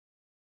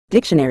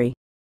Dictionary.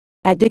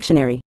 At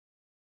dictionary.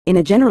 In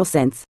a general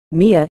sense,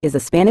 mía is a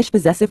Spanish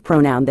possessive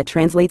pronoun that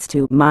translates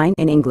to mine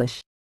in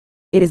English.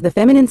 It is the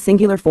feminine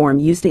singular form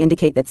used to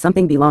indicate that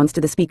something belongs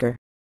to the speaker.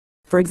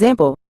 For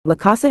example, la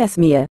casa es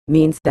mía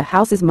means the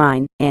house is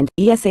mine, and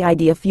esa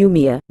idea fue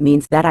mía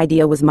means that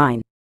idea was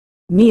mine.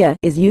 Mía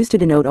is used to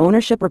denote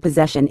ownership or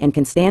possession and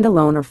can stand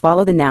alone or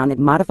follow the noun it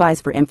modifies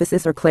for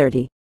emphasis or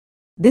clarity.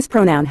 This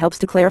pronoun helps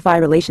to clarify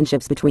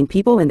relationships between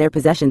people and their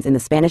possessions in the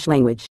Spanish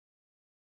language.